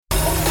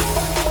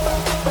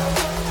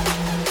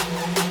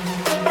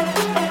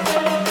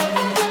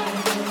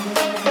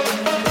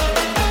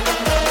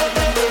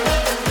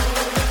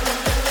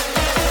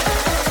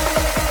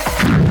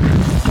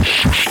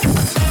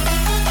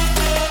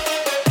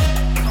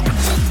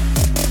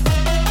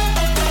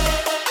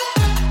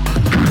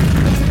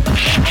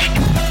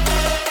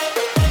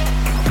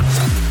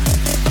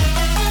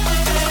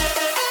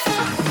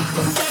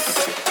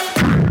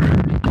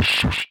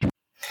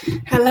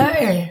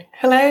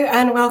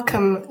and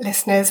welcome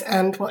listeners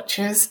and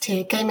watchers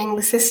to Gaming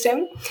the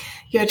System.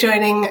 You're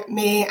joining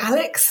me,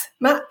 Alex,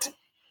 Matt,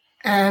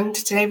 and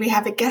today we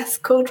have a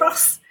guest called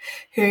Ross,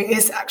 who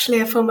is actually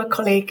a former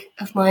colleague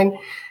of mine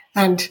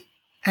and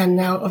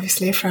now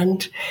obviously a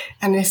friend,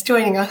 and is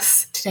joining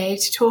us today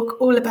to talk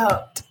all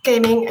about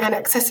gaming and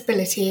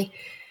accessibility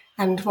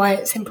and why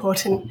it's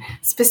important,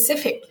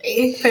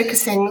 specifically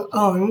focusing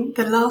on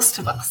The Last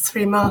of Us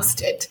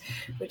Remastered,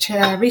 which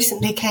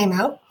recently came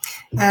out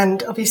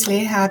and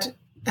obviously had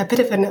a bit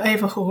of an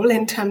overhaul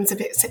in terms of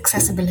its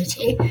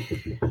accessibility.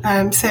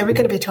 So we're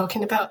going to be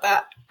talking about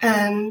that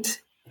and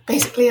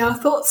basically our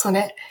thoughts on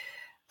it.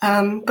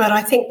 But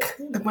I think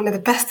one of the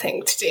best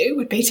things to do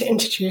would be to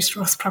introduce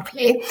Ross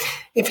properly,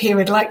 if he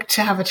would like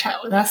to have a chat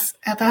with us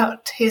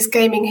about his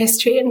gaming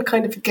history and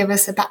kind of give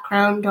us a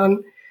background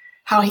on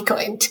how he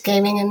got into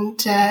gaming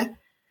and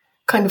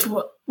kind of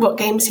what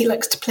games he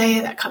likes to play,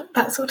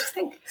 that sort of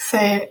thing.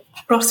 So,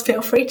 Ross,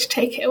 feel free to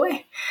take it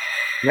away.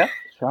 Yeah,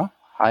 sure.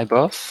 Hi,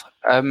 both.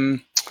 Well,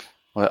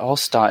 it all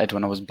started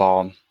when I was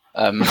born.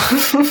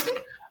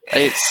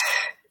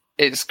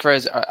 It's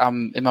crazy.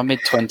 I'm in my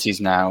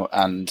mid-20s now,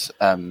 and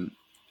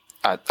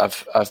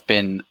I've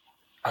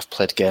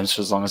played games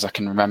for as long as I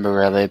can remember,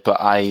 really. But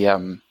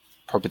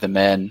probably the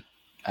main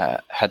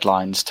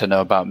headlines to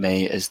know about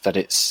me is that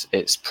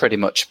it's pretty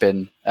much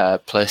been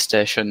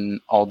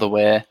PlayStation all the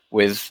way,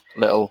 with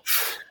little,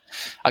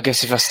 I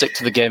guess if I stick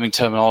to the gaming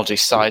terminology,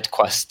 side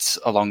quests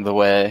along the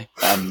way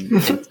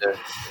into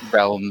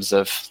realms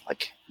of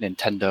like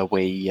Nintendo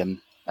Wii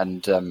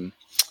and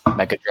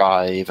Mega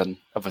Drive and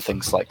other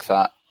things like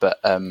that. But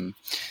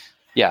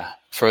yeah,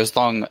 for as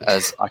long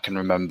as I can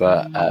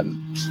remember,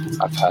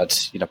 I've had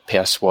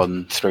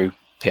PS1 through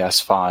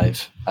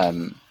PS5.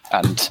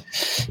 And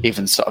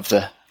even sort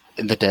of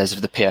in the days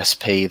of the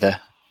PSP, the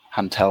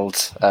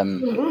handheld,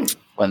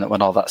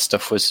 when all that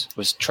stuff was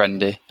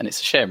trendy. And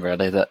it's a shame,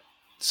 really, that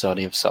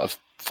Sony have sort of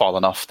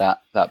fallen off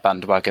that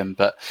bandwagon.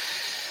 But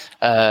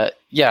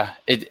yeah,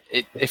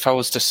 if I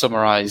was to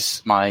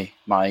summarise my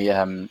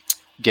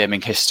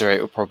gaming history,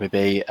 it would probably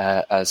be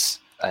as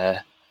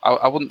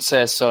I wouldn't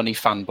say a Sony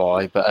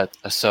fanboy, but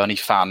a Sony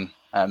fan.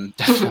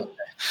 Definitely.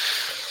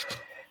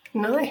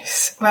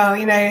 Nice. Well,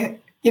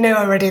 you know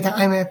already that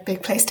I'm a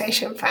big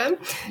PlayStation fan.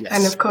 Yes.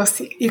 And of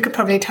course, you could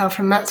probably tell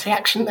from Matt's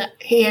reaction that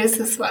he is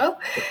as well.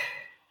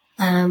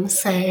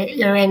 So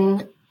you're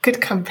in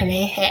good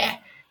company here,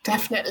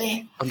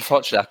 definitely.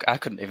 Unfortunately, I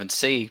couldn't even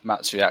see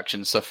Matt's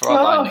reaction. So for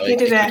all I know, he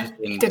did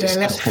a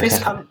little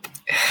fist pump.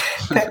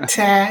 But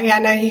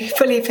he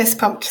fully fist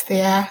pumped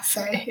the air,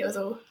 so he was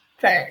all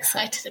very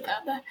excited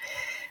about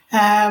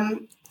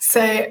that.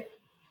 So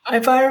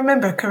if I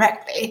remember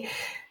correctly,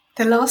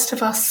 The Last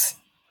of Us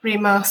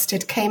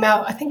Remastered came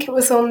out, I think it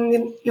was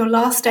on your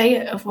last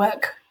day of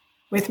work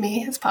with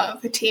me as part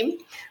of the team,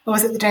 or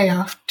was it the day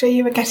after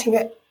you were getting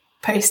it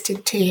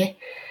posted to you?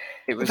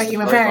 It was, but you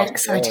were very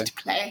excited to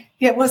play.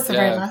 Yeah, it was the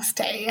very last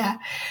day, yeah.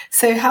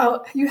 So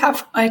how you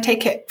have, I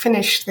take it,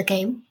 finished the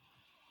game?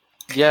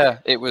 Yeah,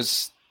 it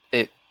was.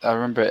 I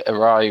remember it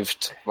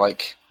arrived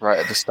like right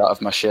at the start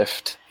of my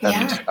shift,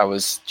 and I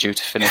was due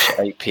to finish at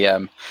 8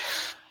 p.m.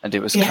 And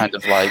it was kind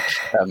of like,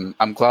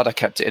 I'm glad I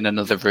kept it in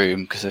another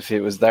room, because if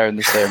it was there in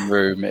the same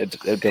room,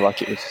 it'd be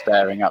like it was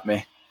staring at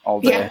me all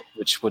day,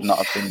 which would not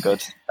have been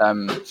good.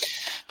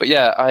 But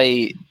yeah,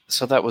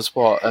 so that was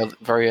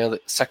very early,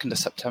 2nd of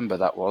September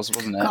that was,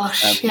 wasn't it?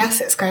 Gosh,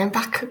 yes, it's going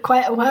back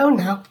quite a while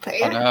now. But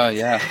yeah. I know,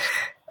 yeah.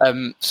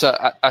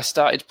 So I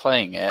started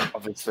playing it,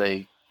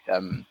 obviously,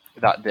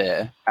 that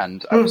day,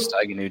 and I was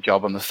starting a new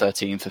job on the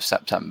 13th of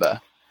September.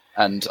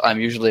 And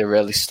I'm usually a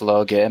really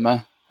slow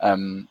gamer.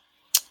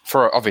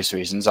 For obvious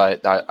reasons, I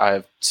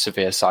have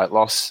severe sight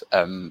loss.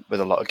 With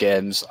a lot of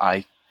games,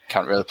 I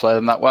can't really play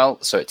them that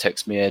well, so it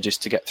takes me ages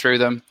to get through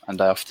them, and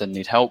I often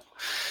need help.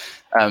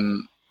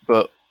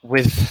 But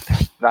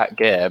with that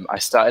game, I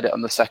started it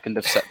on the 2nd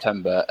of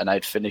September, and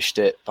I'd finished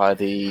it by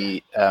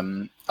the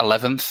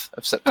 11th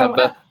of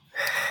September.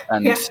 Oh, wow.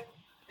 And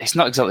it's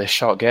not exactly a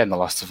short game, The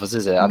Last of Us,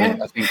 is it? I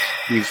mean, I think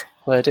you've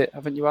played it,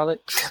 haven't you,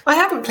 Alex? I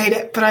haven't played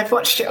it, but I've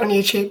watched it on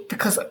YouTube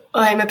because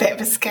I'm a bit of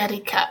a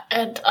scaredy cat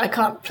and I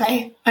can't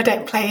play. I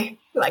don't play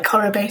like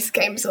horror-based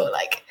games or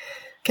like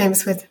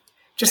games with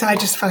I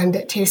just find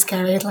it too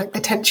scary. Like the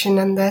tension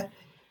and the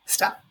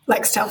stuff,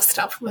 like stealth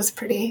stuff, was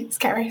pretty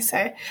scary.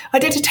 So I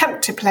did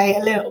attempt to play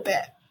a little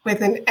bit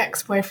with an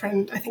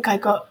ex-boyfriend. I think I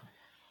got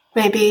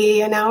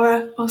maybe an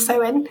hour or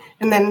so in,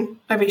 and then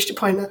I reached a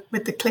point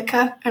with the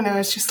clicker, and I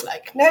was just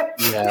like, nope,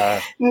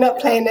 not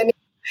playing any.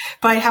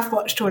 But I have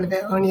watched all of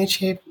it on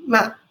YouTube.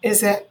 Matt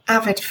is an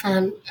avid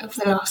fan of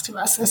The Last of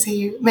Us, as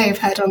you may have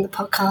heard on the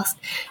podcast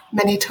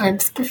many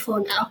times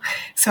before now.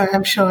 So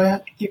I'm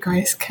sure you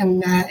guys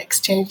can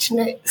exchange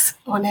notes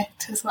on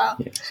it as well.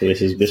 Yeah, so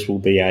this will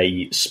be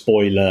a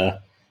spoiler,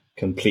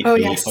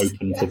 completely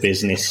open for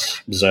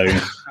business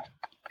zone.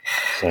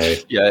 So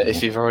yeah,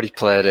 if you've already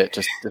played it,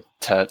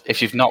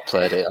 if you've not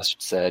played it, I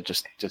should say,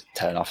 just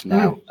turn off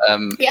now.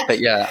 But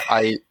yeah,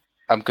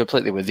 I'm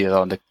completely with you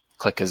on the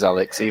clickers,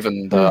 Alex.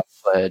 Even though I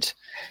played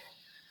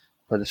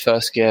played the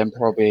first game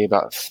probably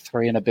about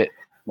three and a bit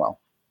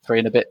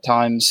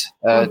times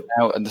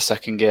now, and the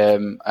second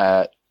game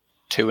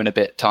 2 and a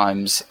bit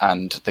times,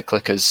 and the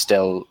clickers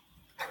still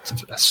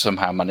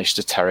somehow managed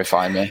to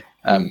terrify me,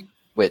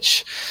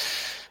 which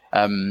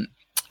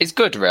is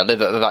good, really,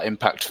 that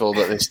impactful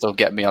that they still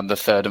get me on the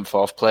third and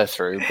fourth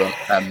playthrough. But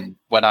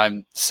when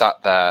I'm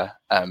sat there,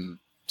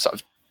 sort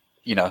of,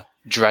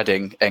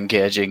 dreading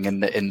engaging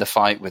in the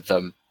fight with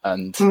them,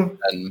 and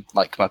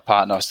like my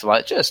partner was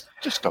like, just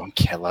go and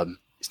kill him.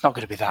 It's not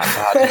going to be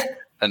that bad.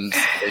 And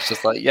it's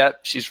just like, yep,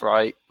 she's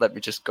right. Let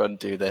me just go and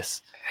do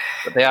this.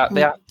 But they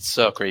are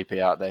so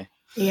creepy, aren't they?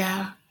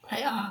 Yeah,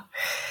 they are.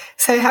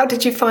 So how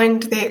did you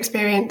find the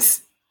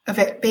experience of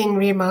it being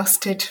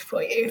remastered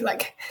for you?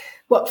 Like,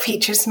 what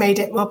features made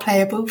it more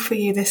playable for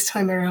you this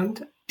time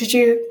around? Did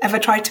you ever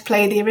try to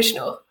play the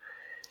original?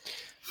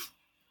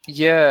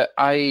 Yeah,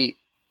 I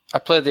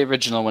played the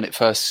original when it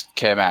first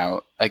came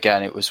out.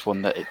 Again, it was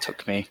one that it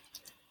took me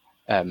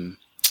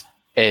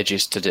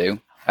ages to do.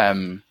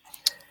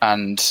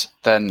 And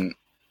then,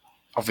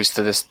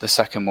 obviously, the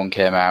second one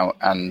came out,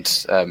 and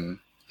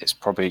it's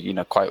probably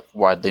quite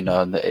widely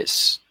known that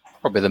it's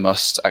probably the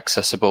most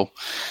accessible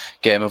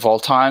game of all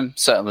time.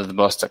 Certainly, the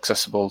most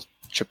accessible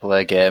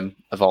AAA game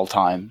of all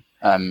time.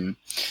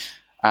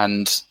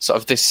 And sort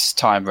of this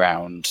time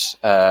round,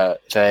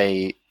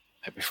 maybe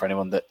for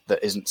anyone that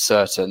isn't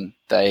certain,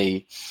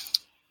 they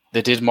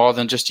did more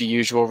than just a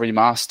usual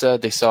remaster.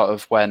 They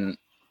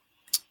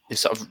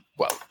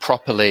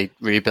properly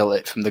rebuilt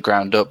it from the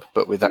ground up,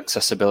 but with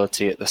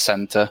accessibility at the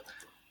center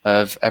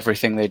of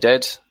everything they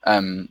did.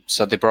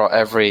 So they brought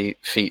every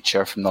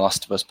feature from The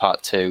Last of Us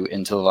Part 2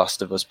 into The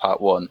Last of Us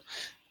Part 1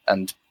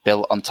 and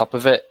built on top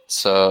of it.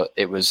 So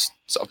it was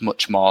sort of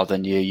much more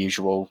than your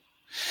usual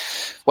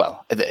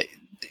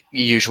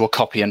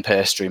copy and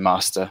paste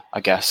remaster,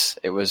 I guess.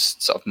 It was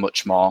sort of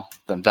much more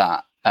than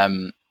that.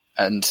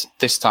 And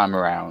this time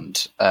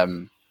around,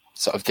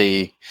 sort of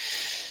the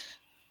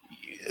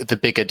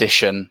big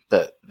addition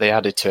that they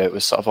added to it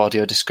was sort of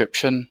audio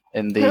description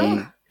in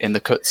the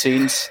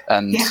cutscenes,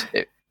 and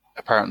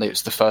apparently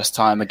it's the first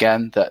time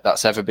again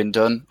that's ever been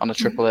done on a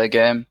AAA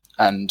game.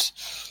 And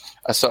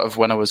I sort of,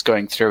 when I was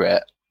going through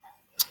it,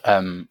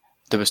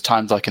 there was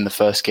times like in the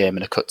first game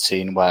in a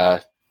cutscene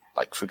where,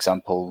 like, for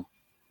example,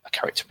 a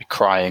character would be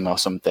crying or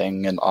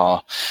something,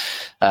 or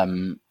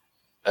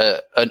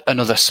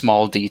another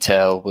small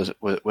detail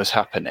was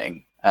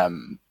happening,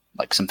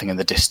 like something in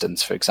the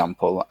distance, for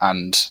example,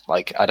 and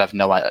like I'd have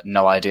no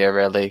idea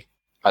really.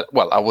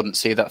 I wouldn't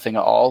see that thing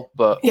at all,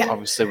 but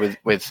obviously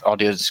with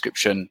audio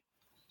description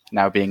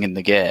now being in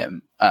the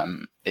game,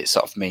 it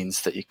sort of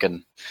means that you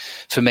can,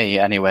 for me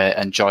anyway,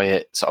 enjoy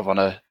it sort of on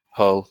a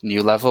whole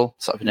new level,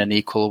 sort of in an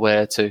equal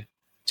way to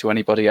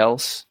anybody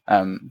else.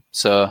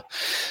 So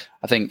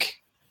I think,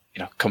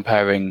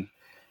 comparing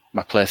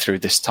my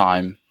playthrough this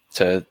time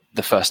to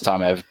the first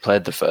time I ever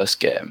played the first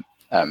game,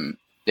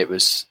 it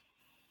was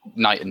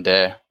night and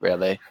day,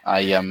 really.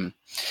 I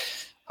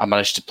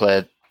managed to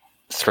play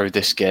through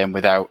this game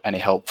without any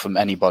help from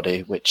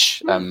anybody,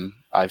 which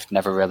I've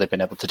never really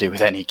been able to do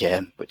with any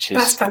game, which is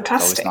that's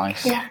fantastic.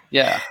 Always nice.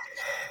 Yeah.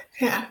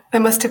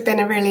 There must have been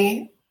a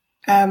really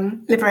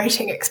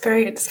liberating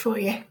experience for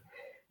you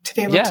to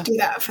be able to do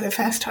that for the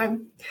first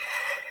time.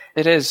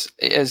 It is,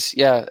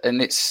 yeah,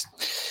 and it's.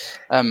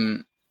 I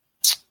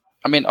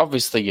mean,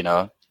 obviously,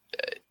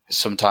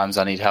 sometimes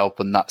I need help,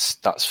 and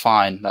that's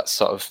fine. That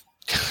sort of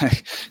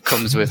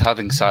comes with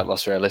having sight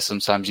loss, really.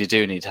 Sometimes you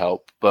do need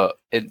help, but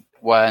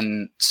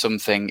when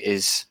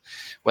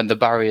the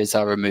barriers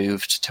are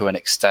removed to an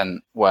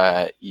extent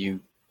where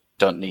you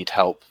don't need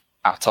help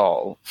at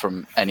all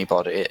from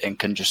anybody and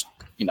can just,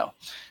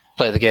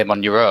 play the game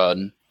on your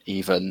own,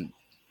 even,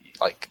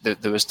 like,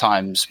 there was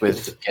times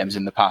with games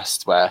in the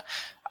past where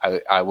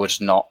I would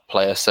not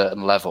play a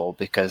certain level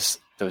because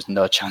there was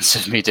no chance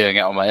of me doing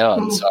it on my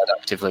own. So I'd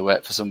actively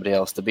wait for somebody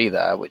else to be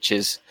there, which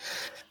is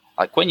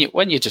like when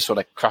you just want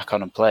to crack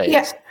on and play,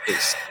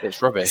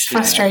 it's rubbish. It's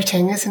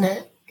frustrating, isn't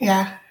it?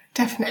 Yeah,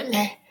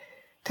 definitely.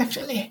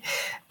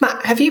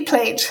 Matt, have you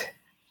played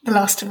The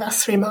Last of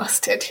Us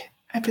Remastered?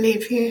 I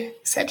believe you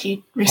said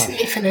you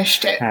recently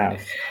finished it.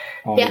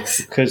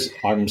 Yes. Because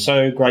I'm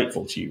so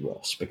grateful to you,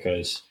 Ross,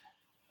 because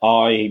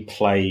I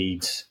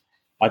played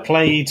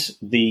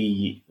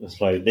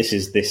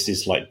this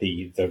is like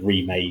the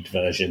remade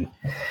version,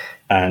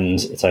 and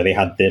so they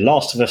had The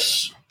Last of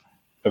Us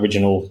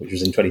original, which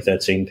was in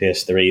 2013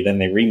 PS3, then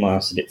they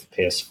remastered it for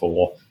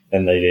PS4,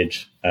 then they did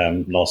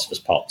Last of Us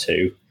Part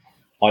 2.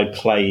 I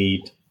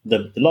played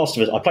The Last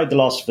of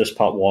Us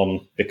Part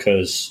 1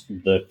 because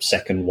the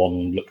second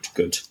one looked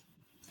good.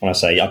 When I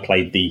say I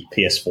played the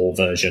PS4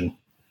 version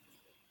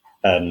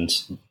and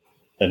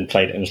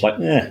played it and was like,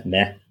 meh.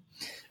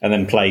 And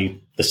then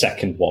played the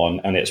second one,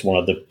 and it's one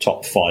of the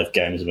top 5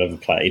 games I've ever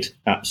played.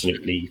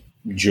 Absolutely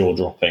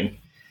jaw-dropping.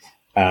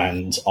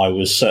 And I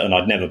was certain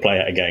I'd never play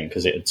it again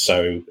because it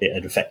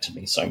had affected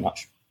me so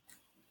much.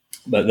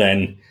 But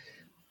then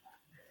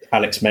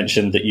Alex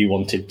mentioned that you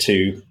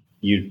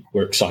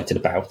were excited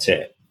about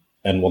it.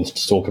 and wanted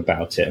to talk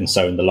about it. And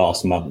so in the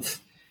last month,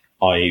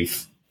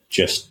 I've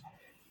just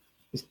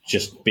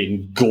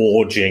been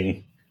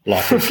gorging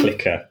like a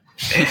clicker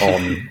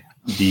on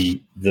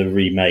the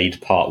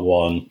remade part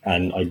 1,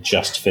 and I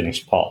just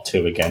finished part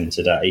 2 again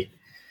today.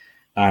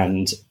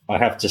 And I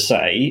have to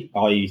say,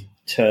 when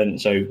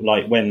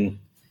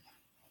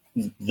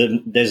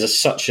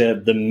there's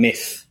the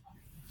myth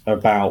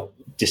about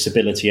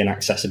disability and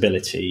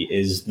accessibility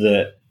is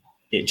that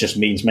it just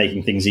means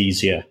making things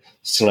easier,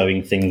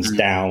 slowing things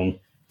down,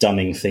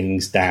 dumbing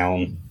things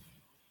down,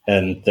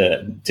 and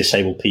that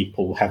disabled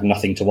people have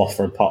nothing to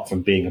offer apart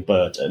from being a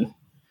burden.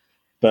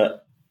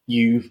 But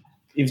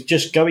it's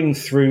just going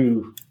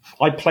through.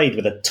 I played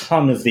with a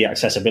ton of the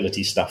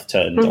accessibility stuff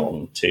turned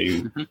on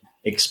to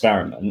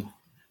experiment,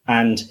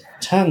 and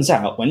turns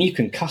out when you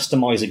can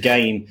customize a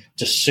game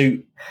to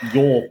suit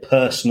your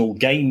personal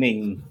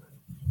gaming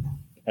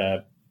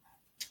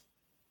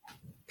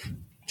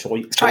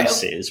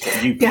choices,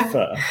 what you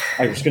prefer.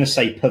 I was going to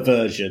say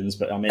perversions,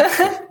 but I meant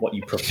what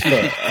you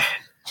prefer.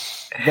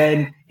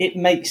 Then it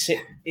makes it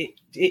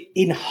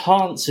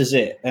enhances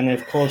it, and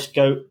of course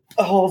go,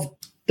 oh,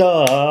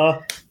 duh.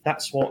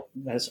 That's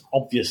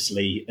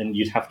obviously, and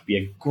you'd have to be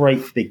a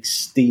great big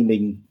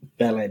steaming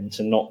bellend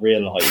to not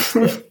realise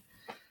that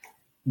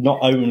not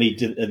only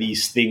are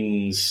these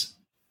things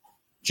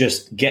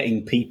just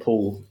getting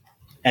people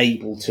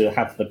able to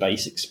have the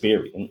base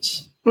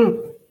experience,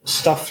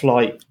 stuff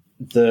like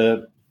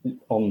the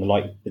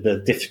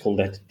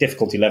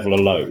difficulty level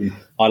alone,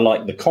 I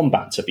like the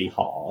combat to be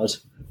hard,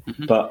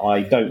 but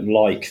I don't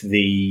like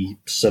the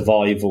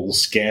survival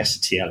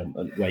scarcity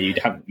element where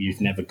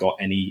you've never got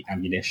any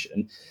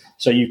ammunition.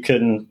 So you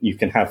can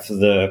have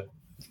the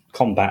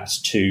combats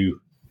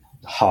to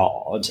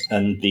hard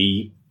and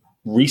the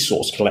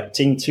resource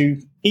collecting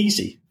to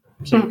easy.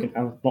 So you can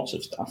have lots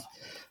of stuff.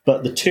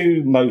 But the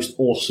two most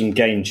awesome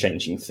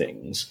game-changing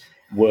things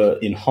were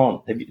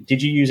enhanced.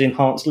 Did you use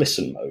enhanced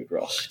listen mode,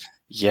 Ross?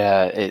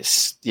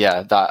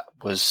 That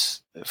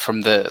was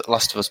from the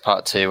Last of Us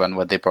Part 2, and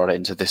when they brought it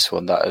into this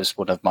one, that was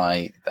one of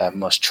my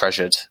most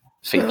treasured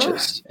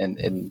features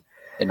in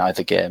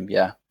either game.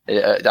 Yeah,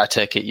 I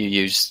take it you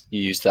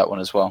used that one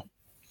as well.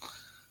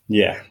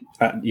 Yeah.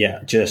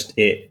 Just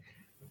it.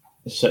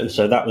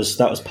 So that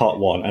was part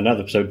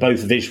 1. So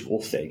both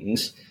visual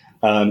things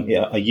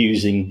are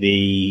using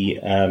the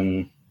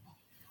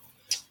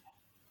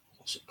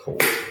what's it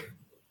called?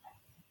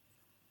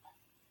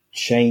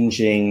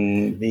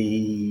 Changing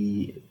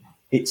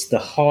it's the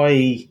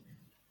high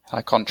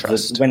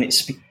contrast. When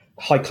it's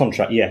high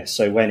contrast,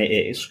 so when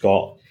it's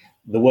got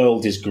the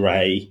world is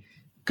grey,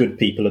 good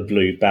people are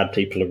blue, bad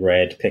people are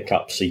red,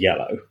 pickups are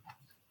yellow,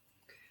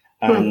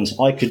 and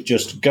I could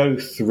just go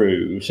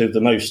through. So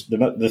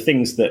the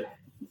things that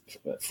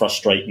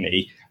frustrate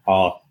me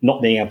are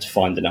not being able to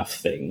find enough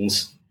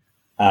things,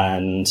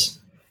 and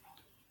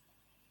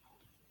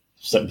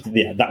so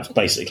that's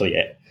basically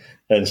it.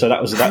 And so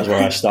that was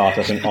where I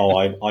started. I think,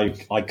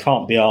 I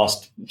can't be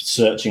asked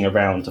searching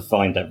around to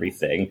find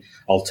everything.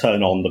 I'll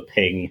turn on the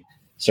ping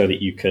so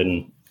that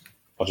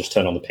I'll just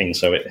turn on the ping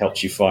so it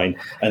helps you find.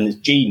 And it's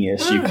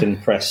genius. You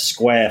can press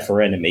square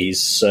for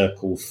enemies,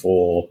 circle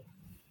for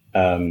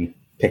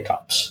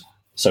pickups.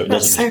 So it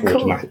doesn't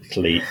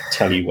automatically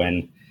tell you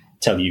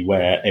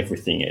where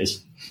everything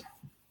is.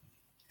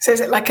 So is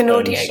it like an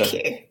audio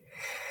cue?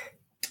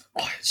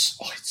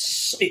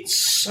 It's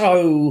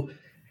so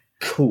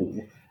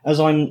cool. As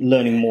I'm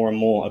learning more and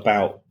more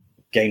about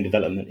game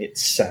development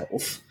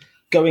itself,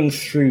 going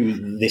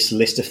through this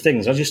list of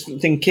things, I was just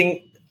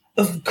thinking,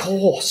 of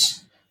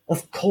course,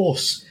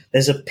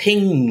 there's a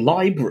ping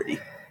library.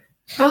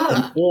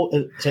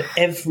 So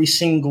every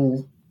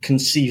single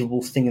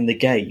conceivable thing in the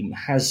game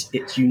has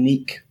its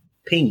unique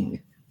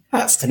ping.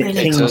 That's and really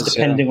it pings cool.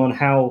 depending on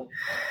how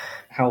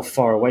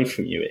far away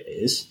from you it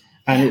is.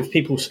 And if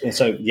people,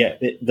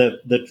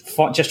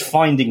 just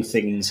finding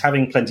things,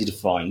 having plenty to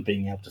find,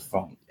 being able to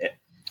find it.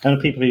 And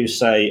the people who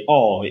say,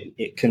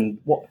 it can,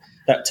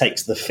 that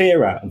takes the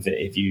fear out of it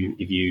if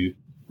you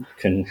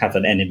can have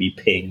an enemy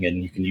ping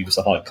and you can use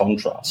the high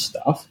contrast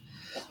stuff.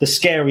 The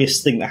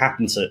scariest thing that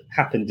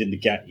happened in the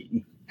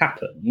game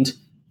happened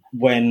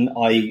when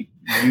I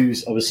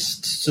was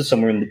stood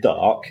somewhere in the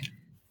dark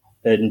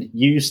and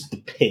used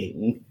the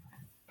ping,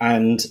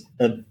 and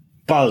a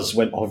buzz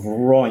went off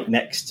right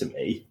next to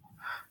me.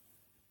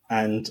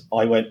 And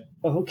I went,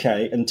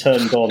 okay, and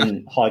turned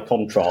on high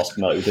contrast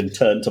mode and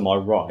turned to my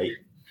right.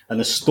 And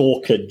a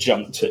stalker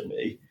jumped at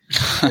me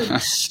and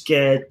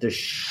scared the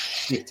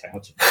shit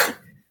out of me.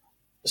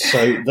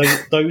 So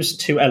those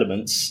two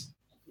elements,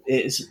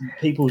 it's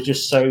people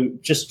just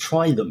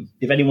try them.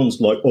 If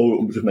anyone's like,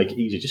 I'm just make it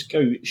easier, just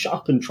go shut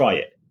up and try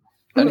it.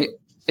 And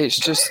it's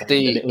just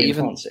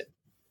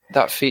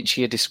that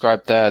feature you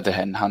described there, the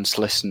enhanced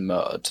listen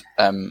mode.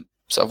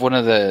 Sort of one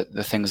of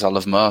the things I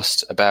love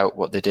most about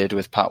what they did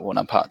with Part 1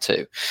 and Part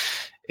 2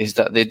 is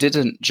that they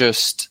didn't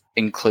just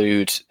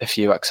include a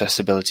few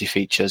accessibility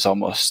features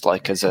almost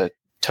like as a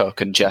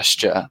token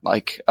gesture,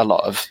 like a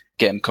lot of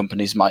game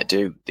companies might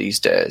do these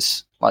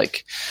days.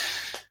 Like,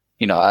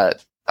 I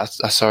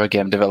I saw a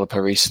game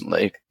developer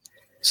recently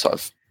sort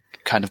of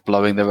kind of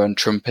blowing their own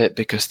trumpet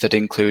because they'd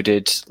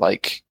included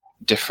like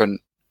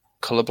different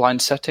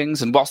colorblind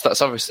settings. And whilst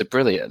that's obviously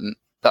brilliant,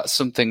 that's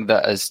something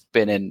that has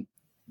been in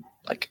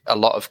like a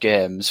lot of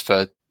games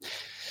for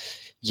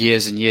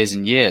years and years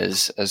and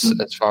years, as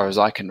far as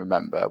I can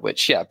remember,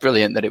 which, yeah,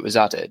 brilliant that it was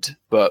added.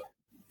 But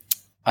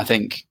I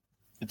think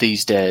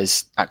these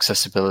days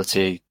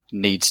accessibility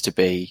needs to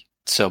be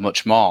so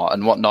much more.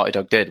 And what Naughty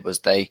Dog did was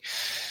they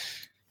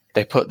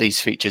put these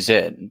features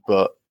in,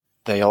 but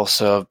they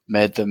also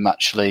made them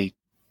actually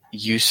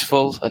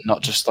useful and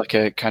not just like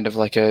a kind of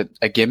like a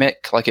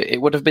gimmick. Like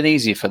it would have been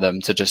easy for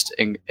them to just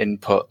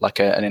input like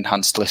an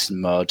enhanced listen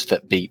mode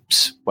that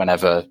beeps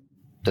whenever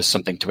there's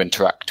something to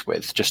interact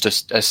with, just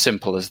as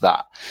simple as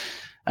that.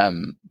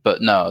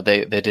 But no,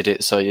 they did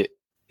it so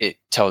it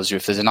tells you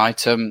if there's an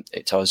item,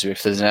 it tells you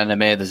if there's an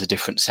enemy, there's a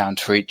different sound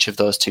for each of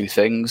those two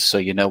things, so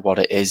you know what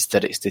it is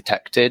that it's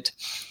detected.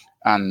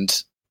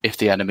 And if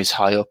the enemy's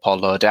high up or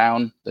low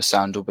down, the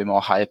sound will be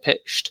more higher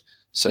pitched.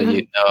 So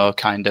you know,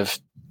 kind of,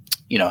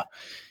 you know,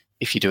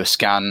 if you do a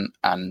scan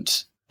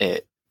and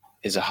it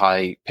is a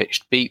high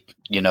pitched beep,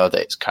 you know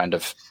that it's kind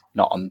of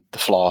not on the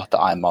floor that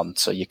I'm on,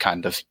 so you're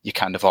kind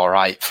of all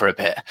right for a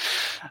bit.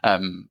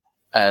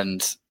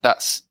 And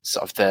that's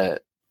sort of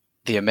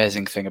the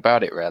amazing thing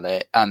about it,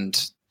 really.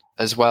 And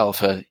as well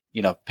for,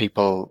 you know,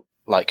 people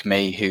like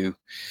me who,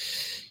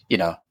 you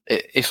know,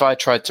 if I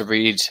tried to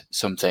read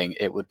something,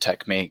 it would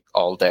take me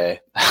all day.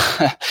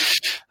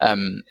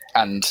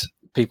 And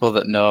people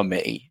that know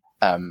me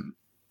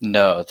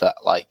know that,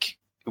 like,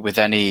 with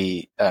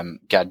any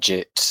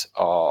gadget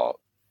or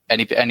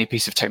any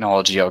piece of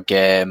technology or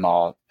game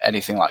or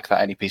anything like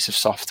that, any piece of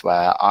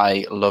software,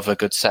 I love a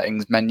good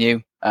settings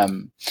menu.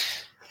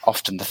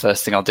 Often the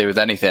first thing I'll do with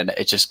anything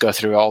is just go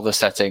through all the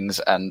settings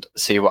and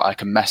see what I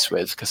can mess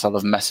with, because I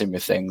love messing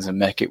with things and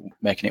making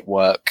it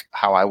work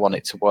how I want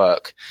it to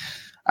work.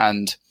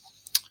 And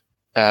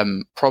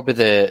probably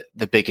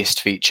the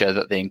biggest feature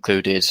that they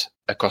included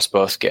across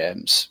both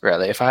games,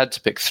 really, if I had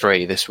to pick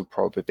three, this would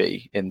probably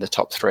be in the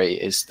top three,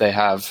 is they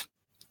have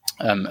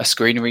a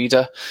screen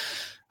reader,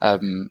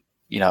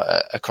 you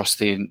know, across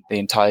the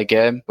entire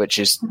game, which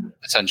is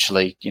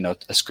essentially, you know,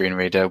 a screen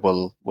reader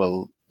will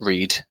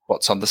read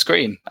what's on the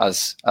screen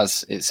as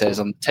it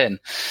says on the tin.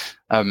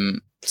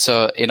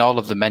 So in all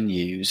of the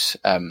menus,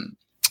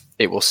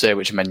 it will say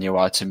which menu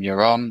item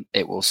you're on.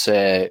 It will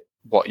say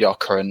what your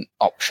current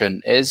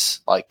option is.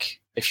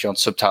 Like if you're on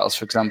subtitles,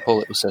 for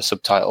example, it will say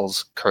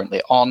subtitles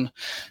currently on,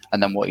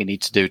 and then what you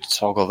need to do to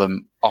toggle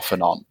them off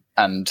and on.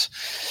 And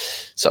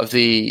sort of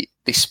the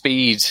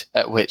speed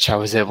at which I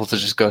was able to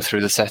just go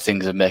through the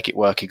settings and make it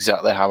work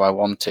exactly how I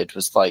wanted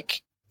was,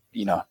 like,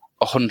 you know,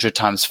 100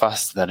 times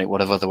faster than it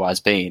would have otherwise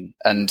been.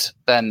 And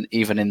then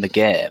even in the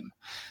game,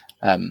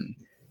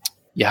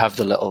 you have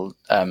the little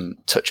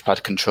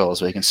touchpad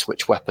controls where you can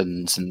switch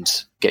weapons and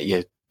get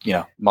your, you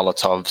know,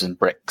 Molotovs and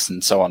bricks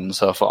and so on and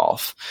so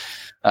forth.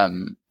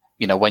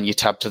 You know, when you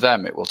tab to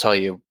them, it will tell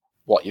you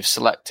what you've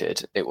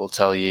selected. It will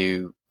tell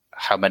you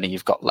how many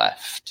you've got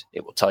left.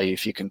 It will tell you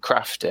if you can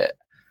craft it.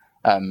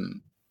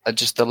 And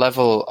just the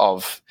level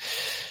of,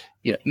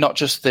 you know, not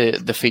just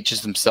the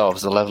features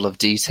themselves, the level of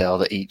detail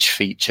that each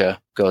feature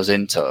goes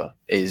into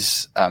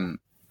is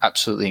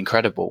absolutely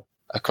incredible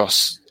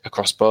across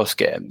both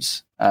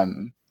games.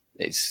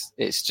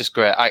 It's just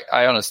great.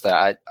 I honestly,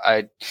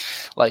 I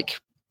like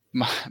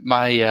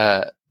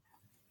my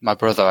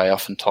brother. I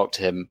often talk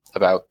to him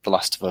about The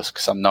Last of Us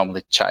because I'm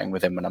normally chatting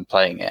with him when I'm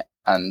playing it,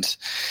 and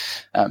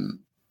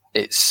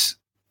it's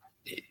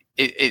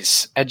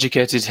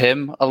educated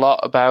him a lot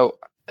about,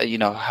 you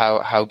know,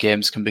 how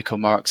games can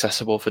become more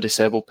accessible for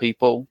disabled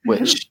people,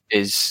 which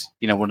is,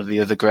 you know, one of the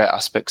other great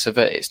aspects of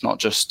it. It's not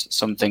just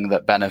something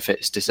that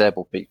benefits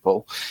disabled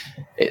people.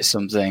 It's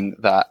something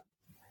that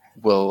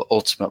will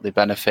ultimately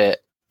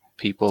benefit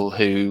people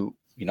who,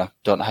 you know,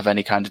 don't have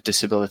any kind of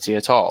disability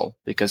at all.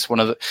 Because one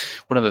of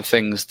the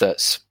things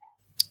that's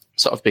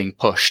sort of being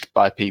pushed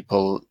by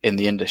people in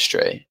the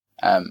industry,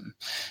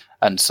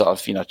 and sort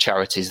of, you know,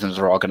 charities and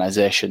other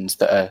organizations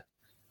that are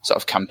sort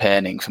of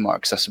campaigning for more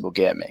accessible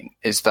gaming,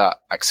 is that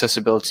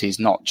accessibility is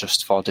not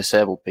just for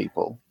disabled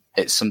people.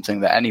 It's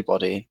something that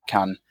anybody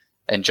can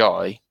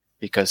enjoy,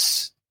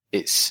 because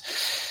it's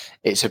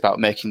about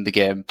making the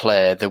game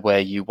play the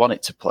way you want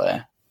it to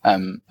play.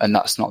 And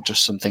that's not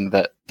just something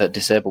that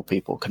disabled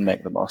people can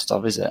make the most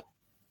of, is it?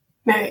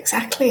 No,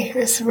 exactly.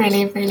 It's a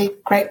really, really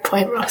great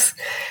point, Ross,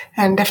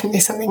 and definitely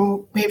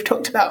something we've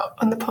talked about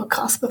on the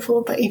podcast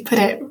before, but you put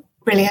it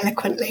really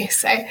eloquently,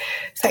 so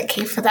thank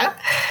you for that.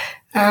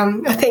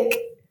 I think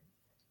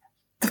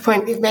the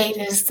point you've made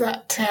is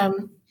that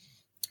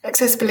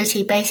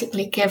accessibility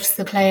basically gives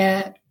the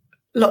player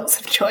lots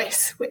of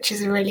choice, which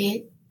is a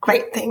really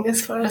great thing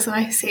as far as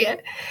I see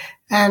it.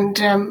 And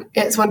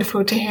it's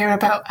wonderful to hear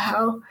about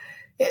how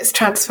it's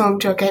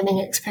transformed your gaming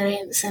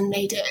experience and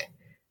made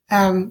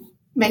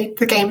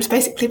the games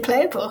basically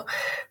playable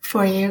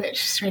for you,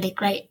 which is really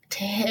great to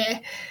hear.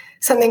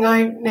 Something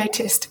I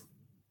noticed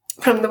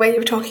from the way you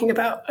were talking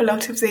about a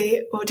lot of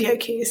the audio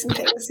cues and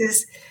things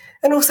is,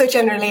 and also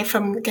generally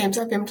from the games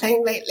I've been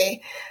playing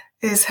lately,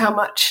 is how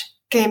much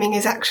gaming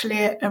is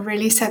actually a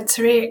really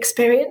sensory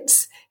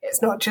experience.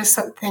 It's not just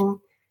something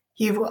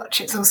you watch,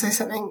 it's also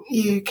something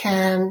you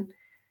can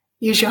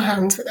use your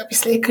hands with,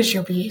 obviously, because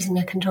you'll be using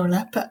a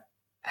controller, but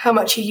how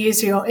much you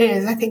use your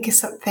ears, I think, is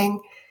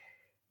something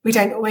we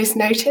don't always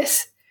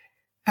notice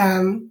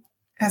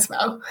as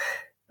well,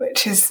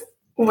 which is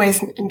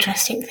always an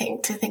interesting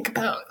thing to think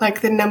about,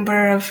 like the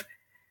number of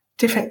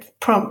different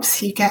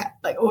prompts you get,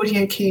 like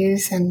audio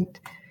cues and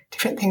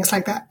different things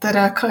like that, that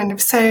are kind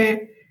of so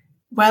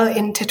well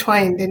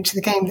intertwined into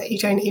the game that you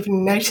don't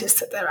even notice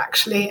that they're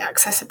actually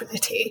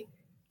accessibility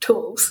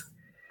tools.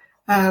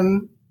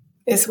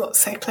 Is what's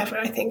so clever,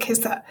 I think, is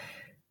that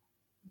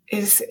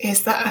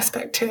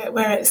aspect to it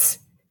where it's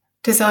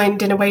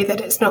designed in a way that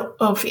it's not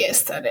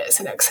obvious that it's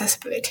an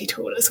accessibility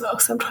tool as well.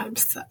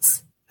 Sometimes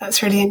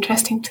that's really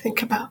interesting to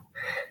think about.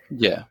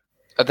 Yeah,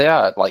 they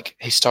are, like,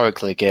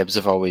 historically games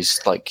have always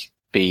like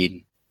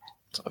been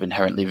sort of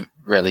inherently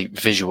really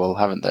visual,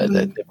 haven't they?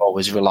 They've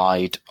always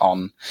relied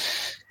on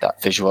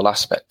that visual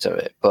aspect of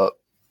it. But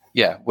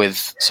yeah,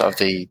 with sort of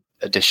the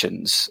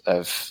additions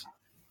of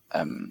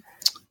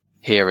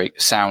hearing,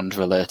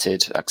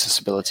 sound-related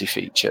accessibility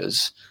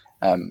features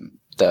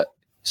that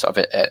sort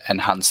of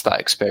enhance that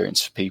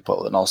experience for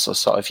people, and also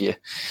sort of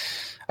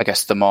I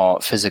guess the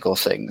more physical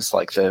things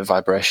like the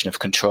vibration of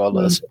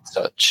controllers and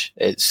such,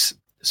 it's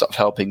sort of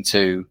helping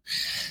to,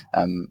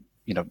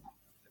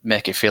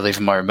 make it feel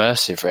even more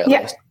immersive, really.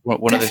 Yeah,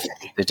 one of the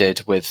things they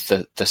did with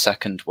the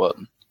second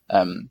one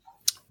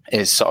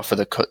is sort of for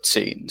the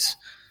cutscenes,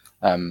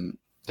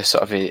 they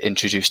sort of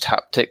introduced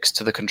haptics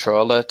to the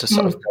controller to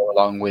sort of go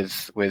along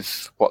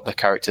with what the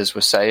characters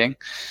were saying,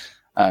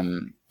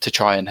 to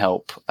try and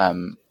help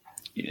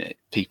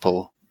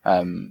people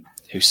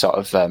who sort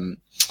of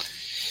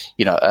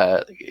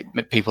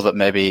people that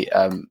maybe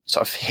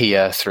sort of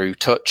hear through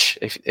touch,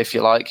 if you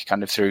like,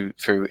 kind of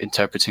through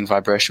interpreting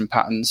vibration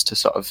patterns to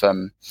sort of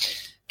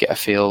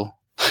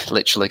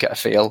literally get a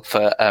feel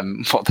for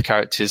what the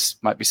characters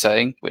might be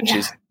saying, which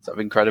is sort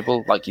of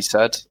incredible, like you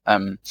said.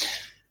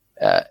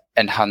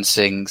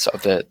 Enhancing sort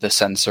of the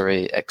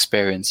sensory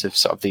experience of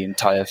sort of the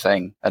entire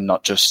thing, and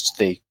not just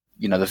the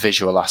the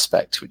visual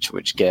aspect,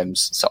 which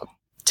games sort of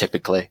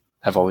typically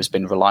have always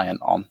been reliant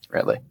on,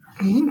 really.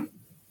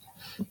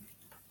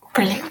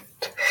 Brilliant.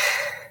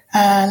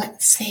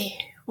 Let's see,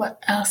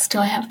 what else do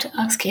I have to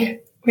ask you?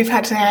 We've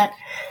had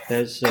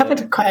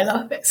covered quite a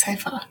lot of it so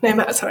far. No,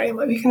 Matt, sorry,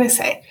 what were you going to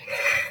say?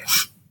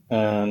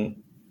 I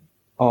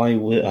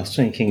was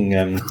thinking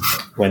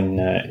when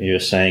you were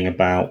saying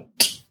about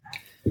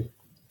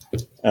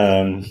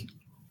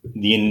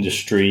the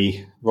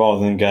industry,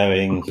 rather than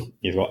going,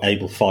 you've got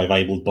five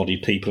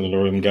able-bodied people in the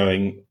room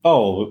going,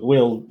 oh,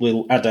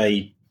 we'll add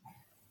a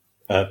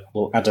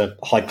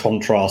high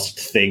contrast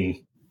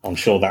thing. I'm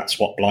sure that's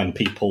what blind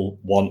people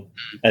want,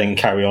 and then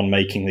carry on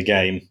making the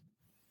game.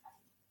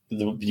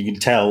 You can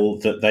tell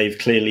that they've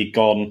clearly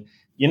gone,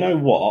 you know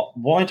what?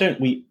 Why don't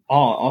we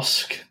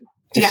ask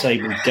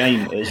disabled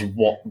gamers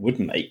what would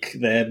make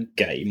their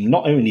game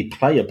not only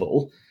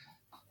playable,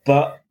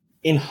 but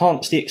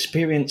enhance the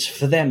experience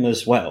for them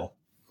as well?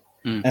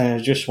 And I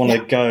just want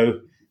to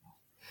go,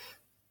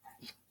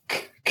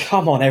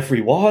 come on,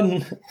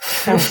 everyone.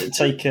 How's it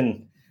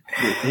taken?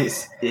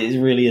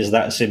 It really is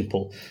that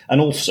simple. And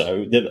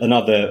also,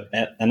 another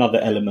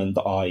element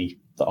that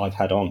I've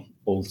had on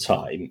all the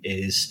time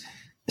is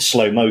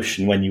slow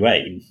motion when you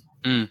aim.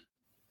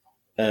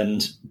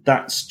 And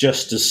that's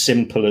just as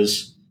simple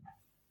as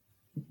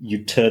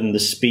you turn the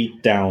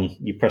speed down,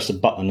 you press a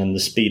button and the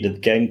speed of the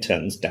game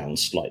turns down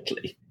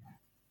slightly.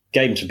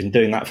 Games have been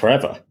doing that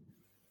forever.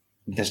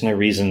 There's no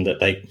reason that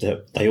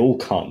they all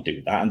can't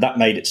do that. And that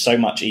made it so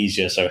much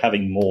easier. So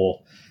having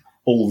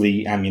all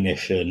the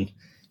ammunition,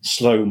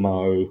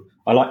 slow-mo.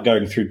 I like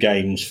going through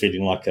games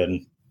feeling like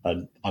an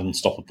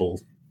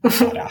unstoppable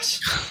badass.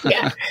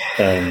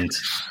 And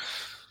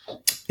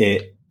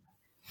it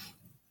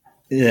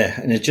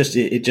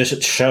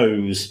just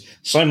shows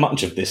so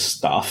much of this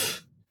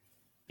stuff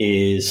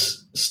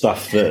is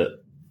stuff that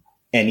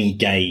any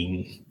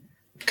game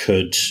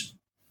could,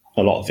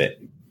 a lot of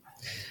it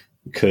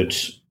could,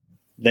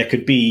 there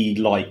could be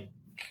like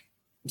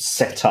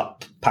set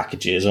up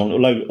packages on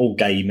all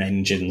game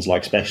engines,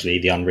 like especially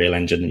the Unreal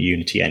Engine, the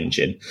Unity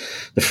engine,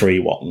 the free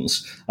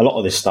ones. A lot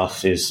of this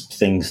stuff is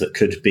things that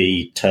could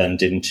be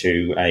turned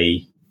into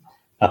a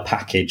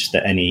package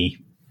that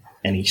any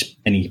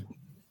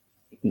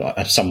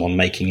someone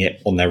making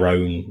it on their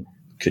own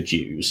could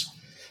use.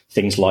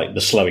 Things like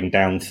the slowing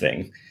down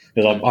thing.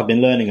 Because I've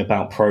been learning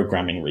about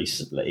programming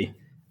recently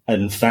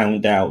and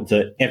found out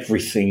that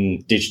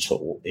everything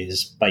digital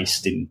is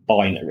based in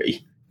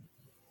binary.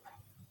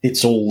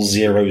 It's all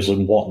zeros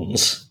and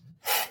ones,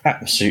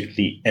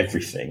 absolutely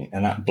everything,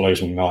 and that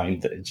blows my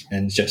mind.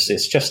 And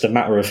it's just a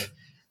matter of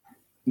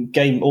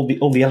game. All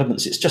the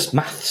elements. It's just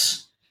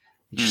maths.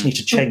 You just need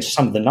to change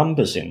some of the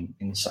numbers in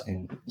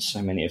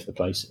so many of the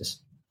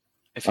places.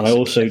 And I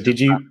also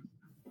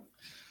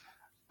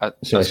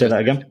Sorry, say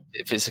that again.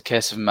 If it's a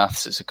case of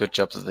maths, it's a good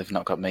job that they've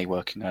not got me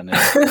working on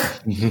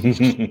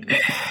it.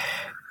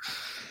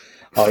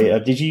 Oh yeah,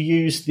 did you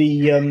use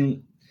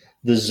the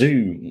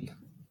zoom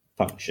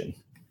function?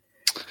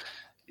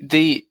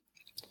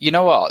 You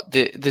know what,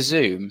 the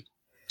zoom,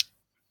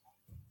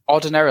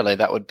 ordinarily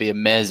that would be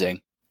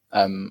amazing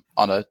on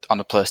a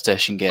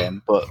PlayStation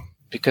game, but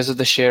because of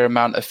the sheer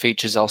amount of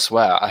features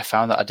elsewhere, I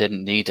found that I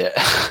didn't need it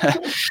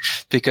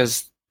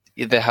because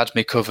they had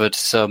me covered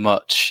so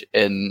much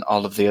in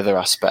all of the other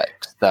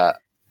aspects that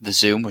the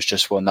zoom was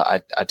just one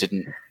that I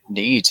didn't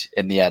need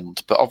in the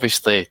end. But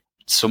obviously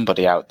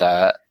somebody out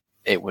there,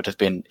 it would have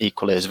been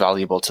equally as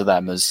valuable to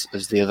them as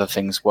the other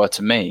things were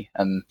to me.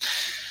 And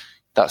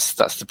that's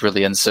the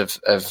brilliance of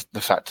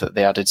the fact that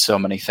they added so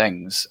many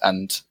things.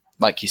 And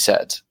like you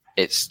said,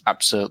 it's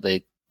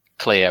absolutely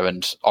clear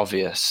and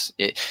obvious.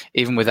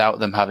 Even without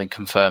them having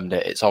confirmed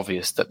it, it's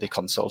obvious that they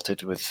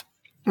consulted with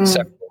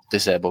several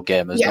disabled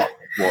gamers, not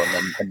one,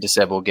 and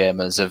disabled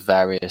gamers of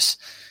various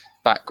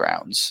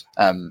backgrounds.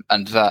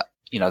 And that,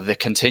 they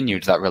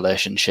continued that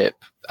relationship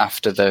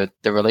after the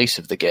release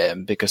of the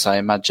game, because I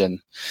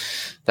imagine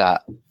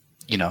that,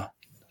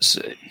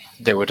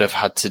 they would have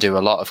had to do a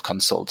lot of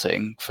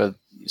consulting for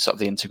sort of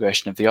the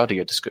integration of the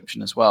audio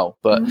description as well.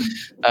 But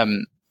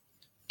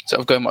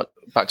sort of going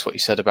back to what you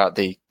said about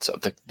the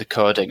sort of the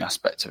coding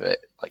aspect of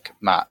it, like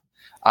Matt,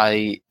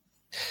 I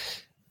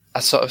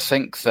sort of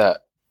think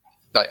that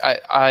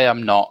I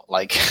am not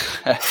like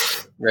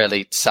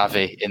really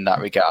savvy in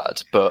that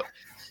regard, but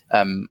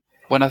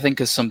when I think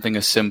of something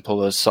as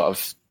simple as sort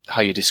of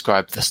how you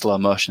describe the slow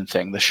motion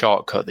thing, the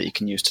shortcut that you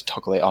can use to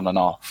toggle it on and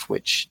off,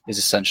 which is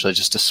essentially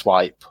just a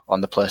swipe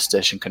on the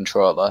PlayStation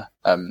controller.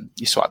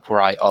 You swipe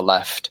right or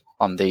left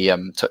on the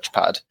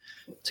touchpad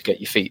to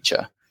get your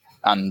feature,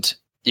 and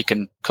you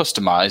can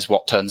customize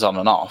what turns on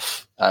and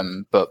off,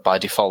 but by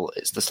default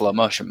it's the slow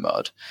motion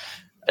mode.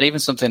 And even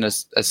something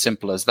as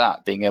simple as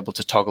that, being able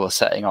to toggle a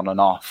setting on and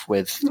off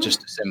with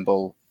just a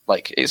symbol,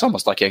 like it's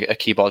almost like a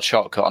keyboard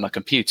shortcut on a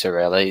computer,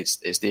 really.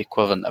 It's the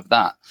equivalent of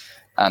that.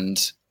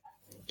 And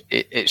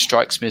it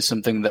strikes me as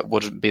something that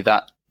wouldn't be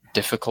that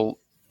difficult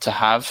to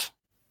have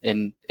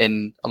in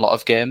a lot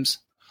of games.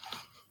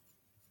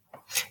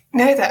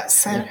 No,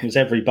 that's... Because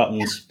every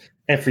button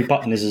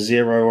is a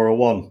 0 or a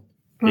 1.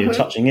 Are you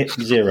touching it?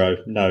 0.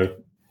 No.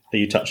 Are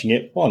you touching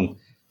it? 1.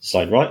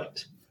 Slide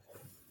right.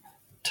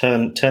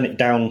 Turn it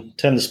down.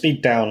 Turn the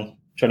speed down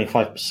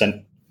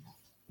 25%.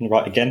 And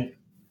right again.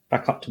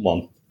 Back up to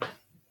 1.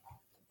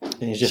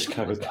 And you just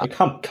go,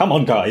 come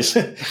on, guys.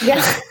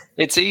 Yeah.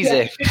 It's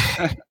easy.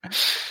 Yeah.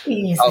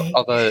 Easy.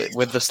 Although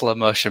with the slow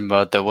motion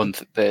mode,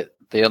 the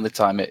only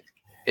time it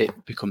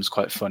becomes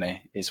quite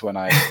funny is when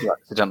I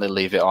accidentally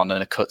leave it on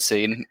in a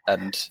cutscene,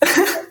 and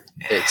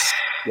it's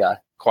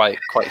quite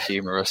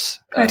humorous.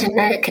 I didn't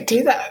know it could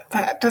do that.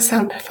 That does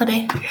sound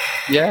funny.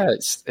 Yeah,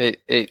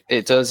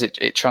 it does.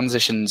 It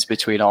transitions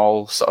between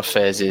all sort of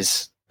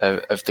phases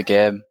of the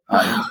game,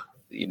 and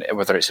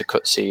whether it's a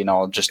cutscene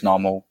or just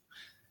normal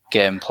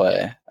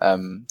gameplay,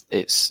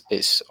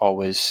 it's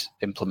always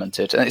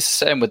implemented. And it's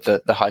the same with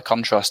the high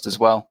contrast as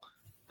well.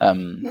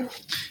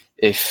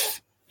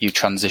 If you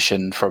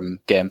transition from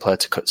gameplay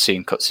to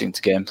cutscene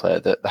to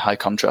gameplay, the high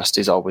contrast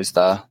is always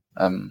there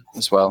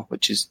as well,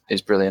 which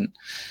is brilliant.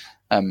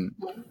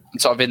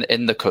 Sort of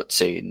in the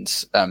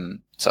cutscenes,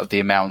 sort of the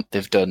amount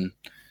they've done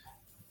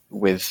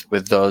with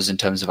those in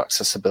terms of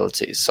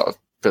accessibility is sort of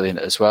brilliant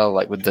as well.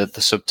 Like with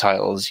the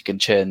subtitles, you can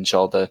change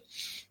all the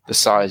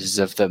sizes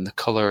of them, the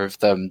color of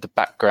them, the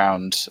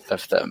background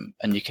of them,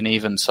 and you can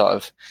even sort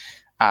of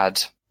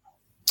add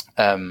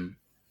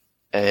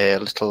a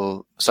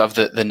little sort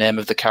of the name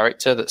of the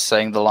character that's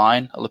saying the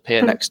line will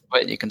appear next to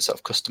it, and you can sort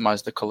of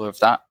customize the color of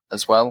that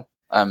as well.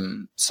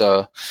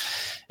 So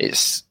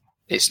it's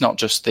not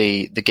just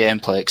the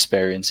gameplay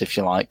experience, if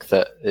you like,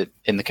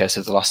 in the case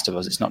of The Last of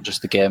Us, it's not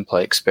just the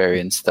gameplay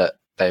experience that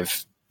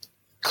they've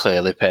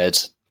clearly paid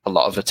a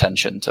lot of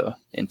attention to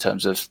in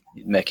terms of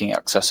making it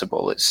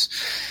accessible. It's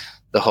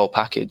the whole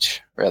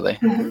package, really.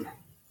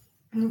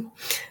 Mm-hmm.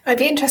 I'd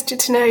be interested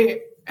to know,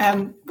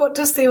 what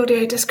does the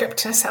audio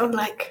descriptor sound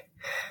like?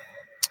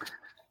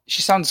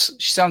 She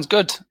sounds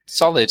good,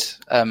 solid.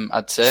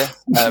 I'd say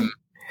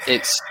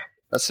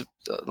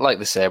like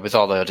they say with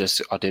all the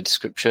audio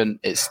description,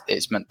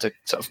 it's meant to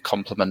sort of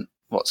complement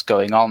what's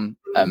going on,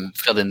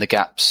 fill in the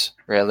gaps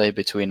really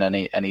between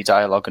any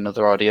dialogue and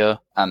other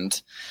audio,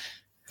 and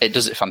it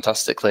does it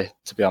fantastically.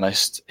 To be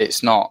honest,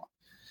 it's not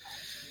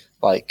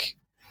like,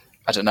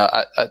 I don't know.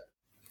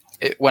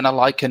 When I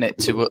liken it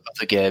to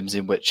other games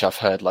in which I've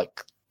heard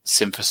like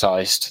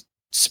synthesized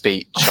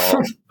speech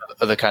or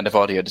other kind of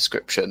audio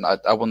description,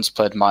 I once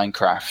played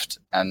Minecraft,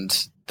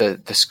 and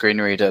the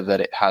screen reader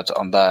that it had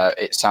on there,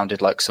 it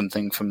sounded like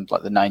something from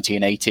like the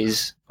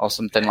 1980s or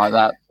something like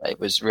that. It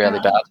was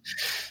really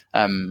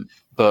bad.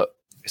 But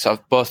sort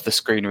of both the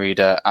screen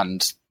reader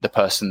and the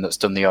person that's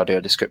done the audio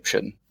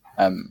description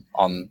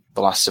on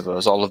The Last of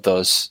Us, all of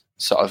those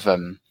sort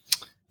of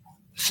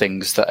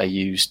things that are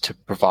used to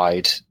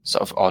provide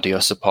sort of audio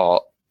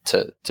support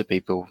to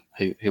people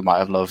who might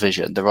have low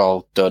vision. They're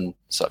all done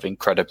sort of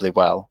incredibly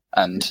well,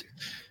 and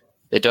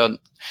they don't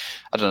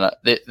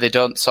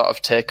sort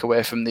of take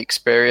away from the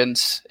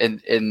experience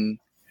in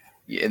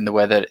the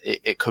way that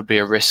it could be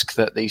a risk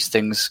that these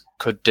things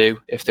could do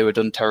if they were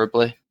done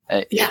terribly.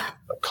 It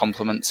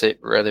complements it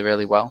really,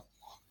 really well.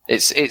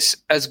 It's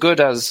as good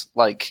as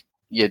like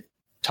your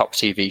top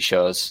TV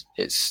shows.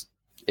 It's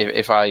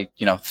if I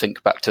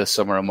think back to the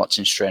summer and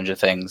watching Stranger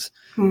Things,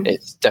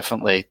 it's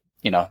definitely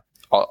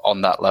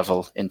on that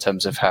level in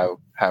terms of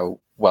how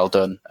well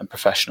done and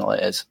professional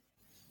it is.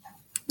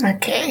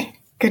 Okay,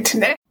 good to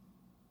know.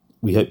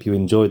 We hope you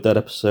enjoyed that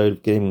episode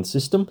of Gaming the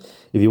System.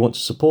 If you want to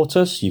support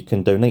us, you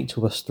can donate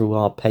to us through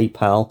our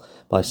PayPal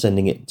by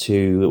sending it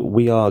to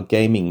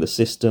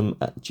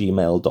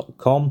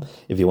wearegamingthesystem@gmail.com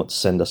if you want to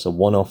send us a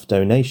one-off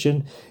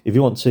donation. If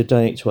you want to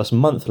donate to us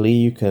monthly,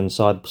 you can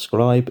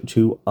subscribe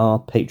to our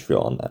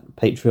Patreon at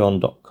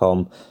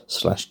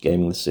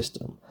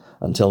patreon.com/gamingthesystem.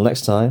 Until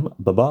next time,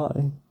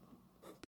 bye-bye.